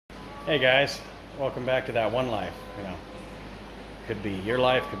Hey guys, welcome back to That One Life. You know, could be your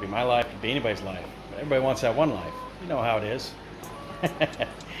life, could be my life, could be anybody's life. But everybody wants that one life. You know how it is.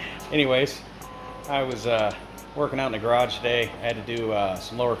 Anyways, I was working out in the garage today. I had to do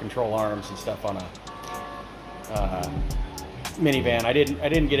some lower control arms and stuff on a minivan. I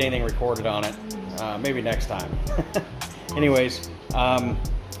didn't get anything recorded on it. Maybe next time. Anyways,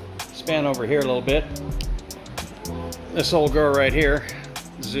 span over here a little bit. This old girl right here.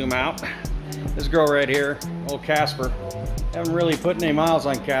 Zoom out. This girl right here, old Casper. Haven't really put any miles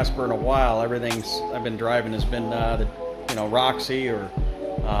on Casper in a while. Everything's I've been driving has been the Roxy or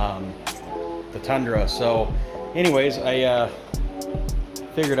the Tundra. So, anyways, I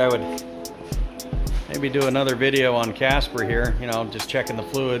figured I would maybe do another video on Casper here. You know, just checking the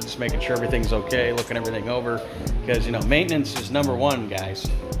fluids, making sure everything's okay, looking everything over, because maintenance is number one, guys.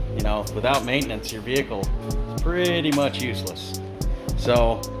 You know, without maintenance, your vehicle is pretty much useless.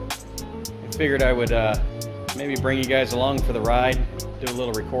 So I figured I would maybe bring you guys along for the ride, do a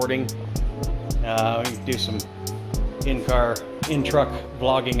little recording, do some in-truck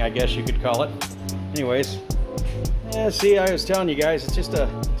vlogging, I guess you could call it. Anyways, yeah, see, I was telling you guys, it's just a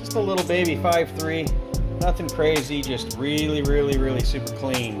little baby 5.3, nothing crazy, just really super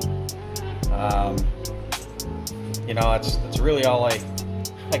clean. You know, that's really all I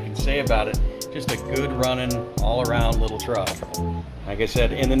can say about it. Just a good running all around little truck. Like I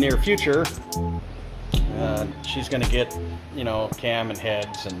said, in the near future, she's going to get, cam and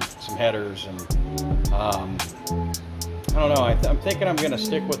heads and some headers, and I don't know. I'm thinking I'm going to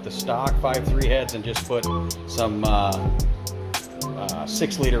stick with the stock 5.3 heads and just put some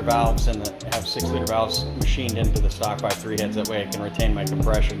 6-liter valves in have 6-liter valves machined into the stock 5.3 heads. That way I can retain my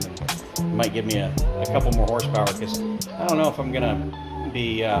compression, and it might give me a couple more horsepower, because I don't know if I'm going to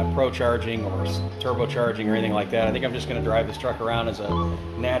be pro charging or turbocharging or anything like that. I think I'm just going to drive this truck around as a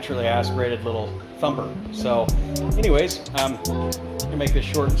naturally aspirated little thumper. So anyways, I'm going to make this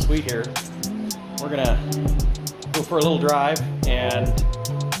short and sweet here. We're going to go for a little drive and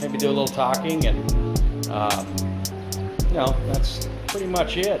maybe do a little talking, and that's pretty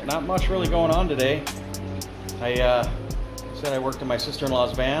much it. Not much really going on today. I said I worked in my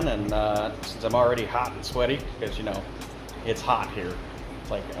sister-in-law's van, and since I'm already hot and sweaty, because it's hot here.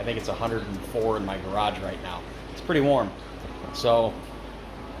 I think it's 104 in my garage right now. It's pretty warm. So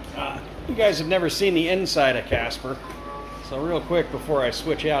you guys have never seen the inside of Casper. So real quick before I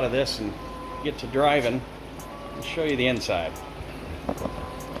switch out of this and get to driving, I'll show you the inside.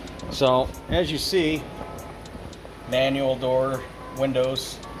 So as you see, manual door,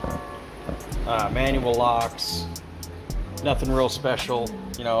 windows, manual locks, nothing real special.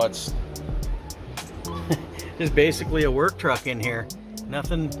 It's just basically a work truck in here.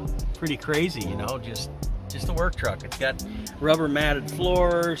 Nothing pretty crazy, just a work truck. It's got rubber matted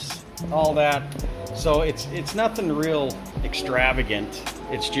floors, all that. So it's nothing real extravagant.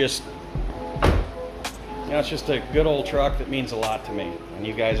 It's just it's just a good old truck that means a lot to me, and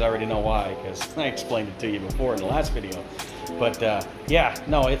you guys already know why, because I explained it to you before in the last video. But yeah,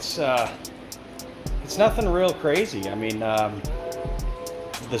 no, it's nothing real crazy. I mean,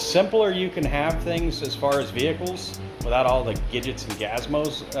 the simpler you can have things as far as vehicles, without all the gadgets and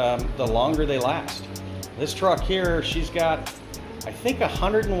gizmos, the longer they last. This truck here, she's got, I think,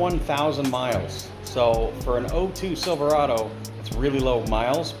 101,000 miles. So for an 02 Silverado, it's really low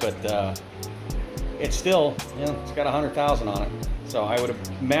miles, but it's still, it's got 100,000 on it. So I would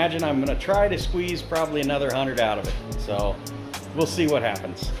imagine I'm going to try to squeeze probably another 100 out of it. So we'll see what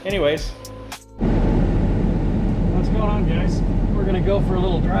happens. Anyways, what's going on, guys? We're going to go for a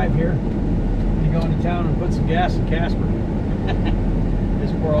little drive here. Go into town and put some gas in Casper.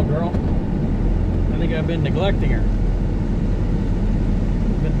 This poor old girl. I think I've been neglecting her.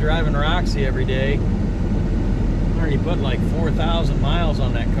 Been driving Roxy every day. Already put like 4,000 miles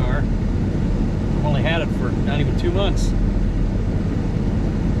on that car. I've only had it for not even 2 months.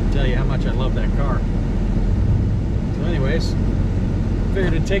 I'll tell you how much I love that car. So anyways,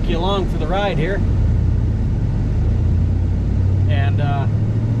 figured I'd take you along for the ride here. And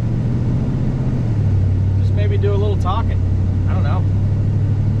maybe do a little talking. I don't know.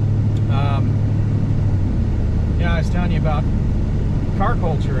 I was telling you about car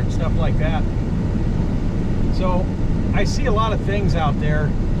culture and stuff like that. So I see a lot of things out there,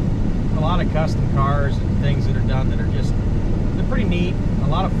 a lot of custom cars and things that are done that are they're pretty neat, a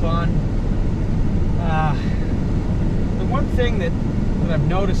lot of fun. The one thing that I've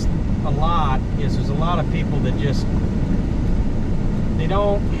noticed a lot is there's a lot of people that they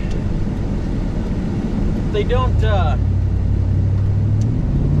don't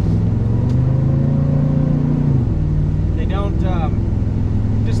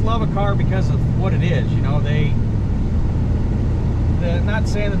love a car because of what it is. You know, they're not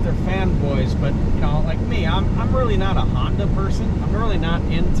saying that they're fanboys, but you know, like me, I'm really not a Honda person. I'm really not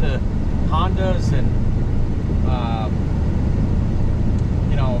into Hondas and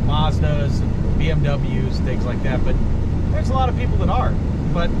you know, Mazdas and BMWs, things like that. But there's a lot of people that are.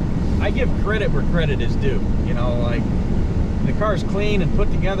 But I give credit where credit is due. You know, like the car's clean and put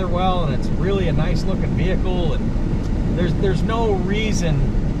together well, and it's really a nice looking vehicle, and there's no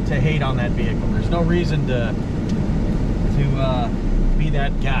reason to hate on that vehicle. There's no reason to be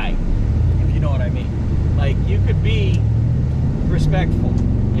that guy, if you know what I mean. Like, you could be respectful,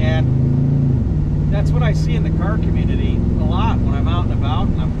 and that's what I see in the car community a lot when I'm out and about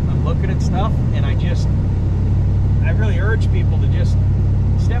and I'm looking at stuff, and I really urge people to just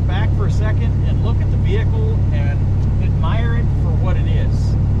step back for a second and look at the vehicle and admire it for what it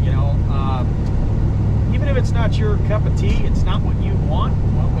is. You know, even if it's not your cup of tea, it's not what you want,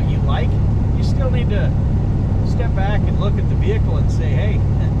 not what you like, you still need to step back and look at the vehicle and say, hey,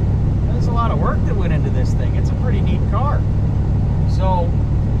 there's a lot of work that went into this thing. It's a pretty neat car. So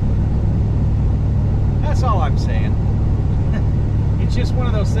that's all I'm saying. It's just one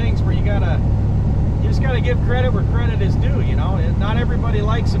of those things where you just gotta give credit where credit is due. You know, not everybody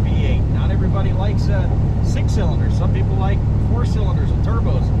likes a V8. Not everybody likes a 6-cylinder. Some people like 4-cylinders and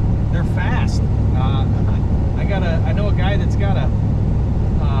turbos. They're fast. I know a guy that's got a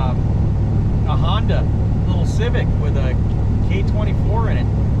Honda little Civic with a K24 in it,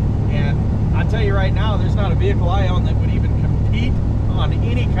 and I'll tell you right now, there's not a vehicle I own that would even compete on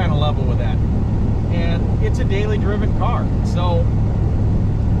any kind of level with that. And it's a daily driven car. So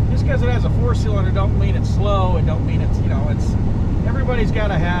just because it has a 4-cylinder don't mean it's slow. It don't mean it's, you know, it's, everybody's got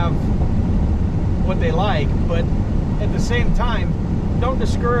to have what they like, but at the same time, don't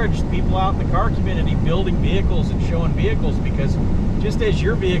discourage people out in the car community building vehicles and showing vehicles, because just as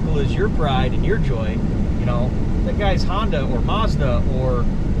your vehicle is your pride and your joy, you know, that guy's Honda or Mazda or,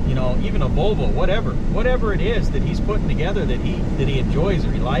 you know, even a Volvo, whatever it is that he's putting together that he enjoys,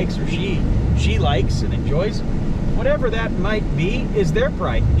 or he likes, or she likes and enjoys, whatever that might be is their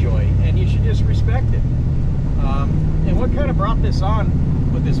pride and joy, and you should just respect it. And what kind of brought this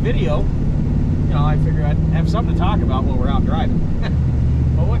on with this video, you know, I figured I'd have something to talk about while we're out driving.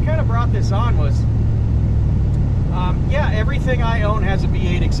 But what kind of brought this on was, yeah, everything I own has a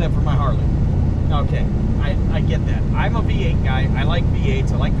V8 except for my Harley. Okay, I get that. I'm a V8 guy. I like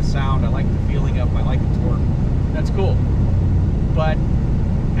V8s. I like the sound. I like the feeling of them. I like the torque. That's cool. But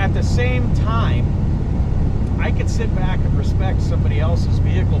at the same time, I could sit back and respect somebody else's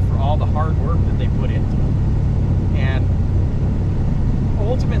vehicle for all the hard work that they put into it. And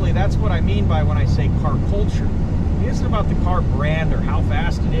ultimately, that's what I mean by when I say car culture. It isn't about the car brand or how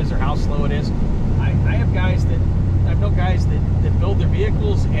fast it is or how slow it is. I know guys that build their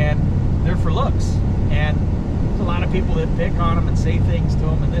vehicles and they're for looks. And there's a lot of people that pick on them and say things to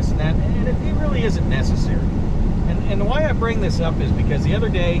them and this and that, and it really isn't necessary. And why I bring this up is because the other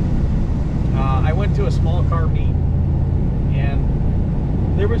day, I went to a small car meet,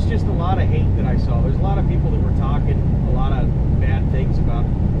 and there was just a lot of hate that I saw. There's a lot of people that were talking a lot of bad things about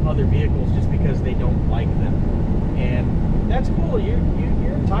other vehicles just because they don't like them. And that's cool. You're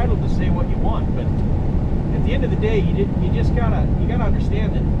entitled to say what you want, but at the end of the day, you gotta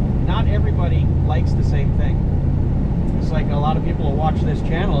understand that not everybody likes the same thing. It's like a lot of people will watch this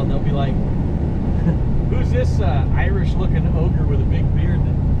channel and they'll be like, who's this Irish-looking ogre with a big beard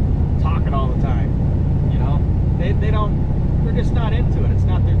that talking all the time? You know, they're just not into it. It's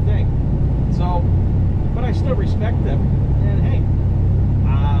not their thing. So, but I still respect them, and hey,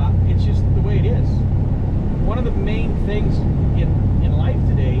 it's just the way it is. One of the main things in life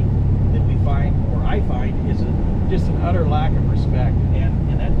today that we find, or I find, is just an utter lack of respect,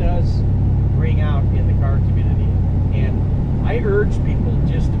 and that does bring out in the car community. And I urge people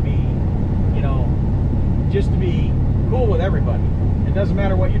just to be, you know, cool with everybody. It doesn't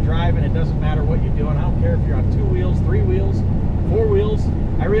matter what you're driving. It doesn't matter what you're doing. I don't care if you're on 2 wheels, 3 wheels, 4 wheels.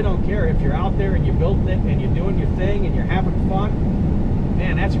 I really don't care. If you're out there and you're building it and you're doing your thing and you're having fun,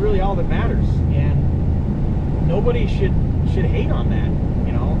 man, that's really all that matters. And nobody should hate on that.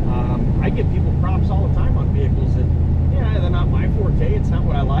 You know, I give people props all the time on vehicles that, yeah, they're not my forte. It's not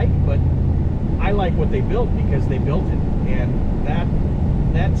what I like, but I like what they built because they built it, and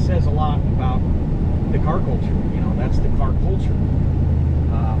that says a lot about the car culture. You know, that's the car culture.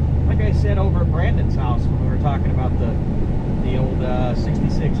 Like I said over at Brandon's house when we were talking about the old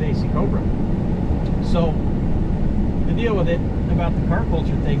 66 AC Cobra. So the deal with it about the car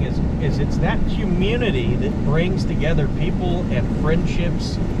culture thing is it's that community that brings together people and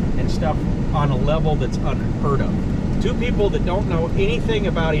friendships and stuff on a level that's unheard of. Two people that don't know anything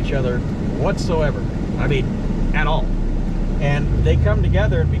about each other whatsoever. I mean, at all. And they come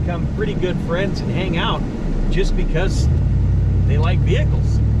together and become pretty good friends and hang out just because they like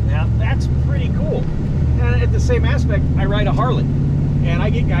vehicles. Now, that's pretty cool. And at the same aspect, I ride a Harley. And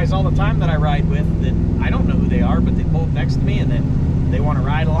I get guys all the time that I ride with that I don't know who they are, but they pull next to me and then they want to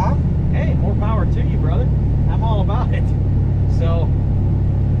ride along. Hey, more power to you, brother. I'm all about it. So,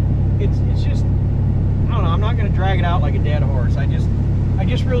 it's just, I don't know, I'm not going to drag it out like a dead horse. I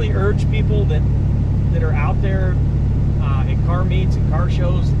just really urge people that are out there at car meets and car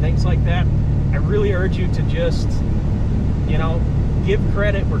shows and things like that. I really urge you to just, you know, give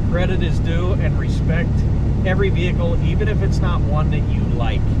credit where credit is due and respect every vehicle, even if it's not one that you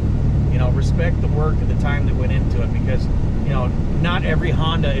like. You know, respect the work and the time that went into it, because, you know, not every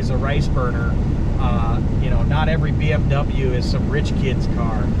Honda is a rice burner. You know, not every BMW is some rich kid's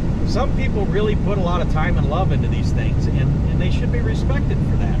car. Some people really put a lot of time and love into these things, and they should be respected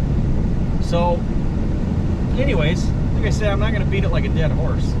for that. So, anyways, like I said, I'm not going to beat it like a dead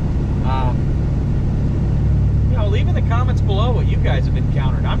horse. You know, leave in the comments below what you guys have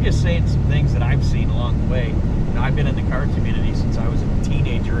encountered. I'm just saying some things that I've seen along the way. You know, I've been in the car community since I was a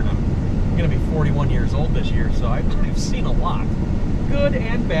teenager, and I'm going to be 41 years old this year, so I've seen a lot. Good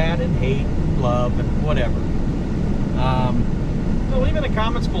and bad, and hate, and love, and whatever. So leave in the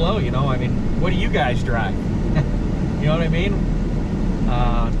comments below, you know, I mean, what do you guys drive? You know what I mean?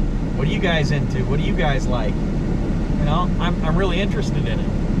 What are you guys into? What do you guys like? You know, I'm really interested in it.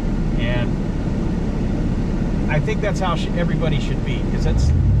 And I think that's how everybody should be, because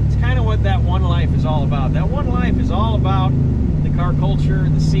it's kind of what that one life is all about. That one life is all about the car culture,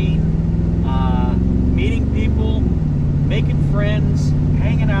 the scene, meeting people, making friends,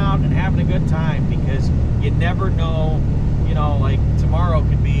 hanging out, and having a good time, because you never know, you know, like tomorrow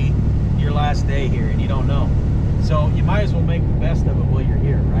could be your last day here, and you don't know. So you might as well make the best of it while you're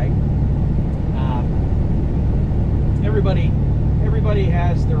here, right? Everybody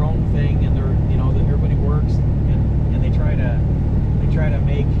has their own thing, and you know, that everybody works and they try to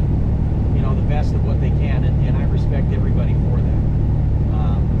make, you know, the best of what they can, and I respect everybody for that.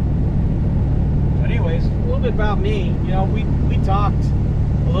 But anyways, a little bit about me. You know, we talked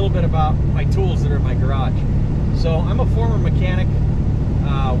a little bit about my tools that are in my garage. So I'm a former mechanic,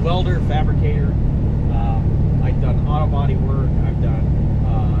 welder, fabricator. I've done auto body work. I've done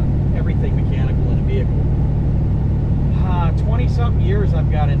everything mechanical in a vehicle. 20-something years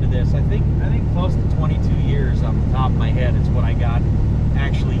I've got into this. I think close to 22 years off the top of my head is what I got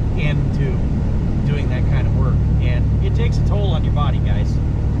actually into doing that kind of work. And it takes a toll on your body, guys.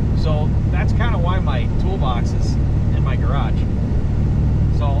 So that's kind of why my toolbox is in my garage.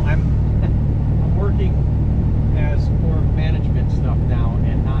 So I'm working as more management stuff now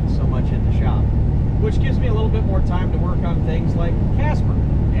and not so much in the shop, which gives me a little bit more time to work on things like Casper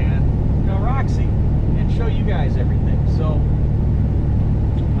and, you know, Roxy, and show you guys everything. So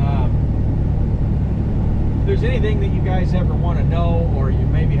if there's anything that you guys ever want to know, or you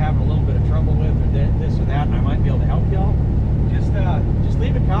maybe having a little bit of trouble with, or this or that, and I might be able to help y'all, just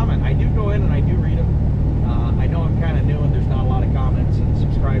leave a comment. I do go in and I do read them. I know I'm kind of new and there's not a lot of comments and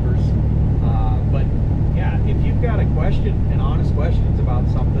subscribers, but yeah, if you've got a question, and honest questions about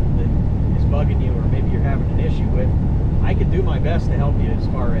something that is bugging you, or maybe you're having an issue with, I can do my best to help you as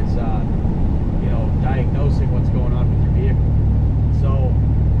far as you know, diagnosing what's going on with your vehicle. So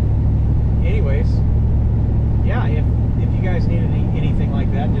anyways, yeah, if you guys need anything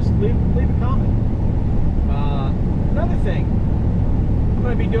like that, just leave a comment. Another thing, I'm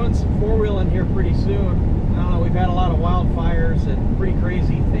going to be doing some four-wheeling here pretty soon. I don't know, we've had a lot of wildfires and pretty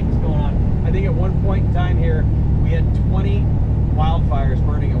crazy things going on. I think at one point in time here, we had 20 wildfires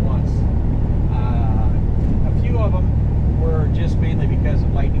burning at once. A few of them were just mainly because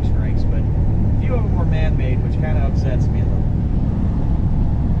of lightning strikes, but a few of them were man-made, which kind of upsets me a little.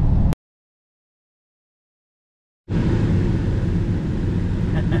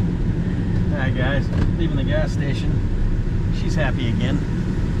 Alright guys, leaving the gas station. She's happy again.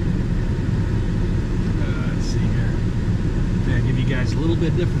 Let's see here. I'm gonna give you guys a little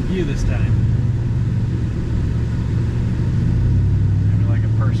bit different view this time. Maybe like a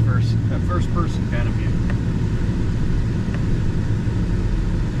first person kind of view.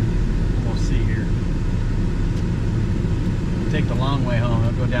 We'll see here. Take the long way home.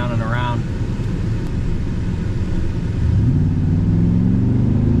 I'll go down and around.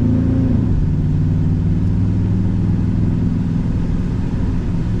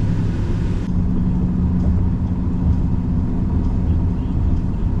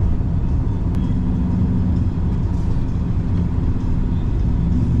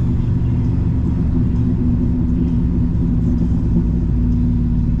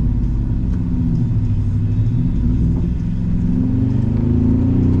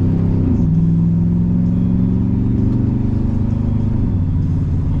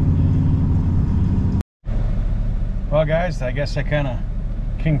 Well, guys, I guess that kind of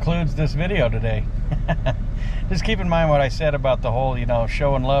concludes this video today. Just keep in mind what I said about the whole, you know,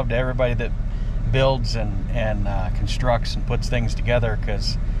 showing love to everybody that builds and constructs and puts things together,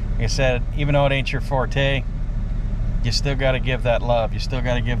 because like I said, even though it ain't your forte, you still got to give that love, you still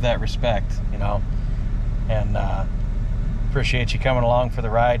got to give that respect, you know. And appreciate you coming along for the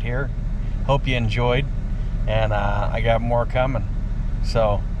ride here. Hope you enjoyed, and I got more coming.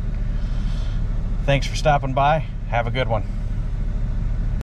 So thanks for stopping by. Have a good one.